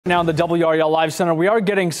Now in the WREL Live Center, we are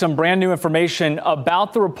getting some brand new information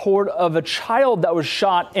about the report of a child that was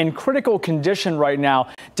shot in critical condition right now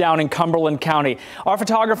down in Cumberland County. Our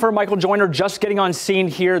photographer, Michael Joyner, just getting on scene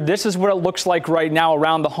here. This is what it looks like right now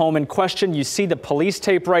around the home in question. You see the police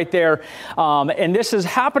tape right there. And this is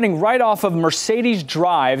happening right off of Mercedes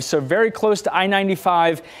Drive, so very close to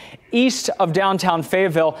I-95 east of downtown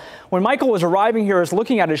Fayetteville. When Michael was arriving here, I was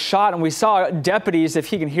looking at his shot, and we saw deputies, if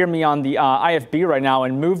he can hear me on the IFB right now,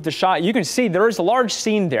 and move the shot. You can see there is a large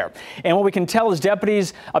scene there. And what we can tell is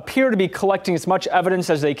deputies appear to be collecting as much evidence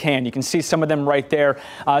as they can. You can see some of them right there.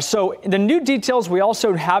 So the new details we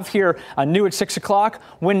also have here, new at 6 o'clock.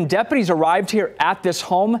 When deputies arrived here at this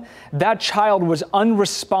home, that child was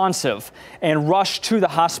unresponsive and rushed to the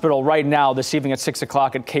hospital right now this evening at 6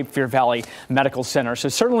 o'clock at Cape Fear Valley Medical Center. So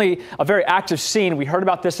certainly a very active scene. We heard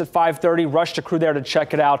about this at 5:30, rushed a crew there to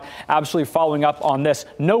check it out. Absolutely following up on this.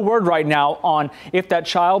 No word right now on if that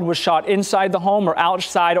child was shot inside the home or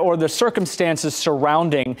outside, or the circumstances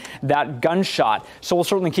surrounding that gunshot. So we'll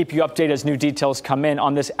certainly keep you updated as new details come in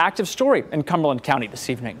on this active story in Cumberland County this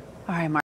evening. All right, Mark.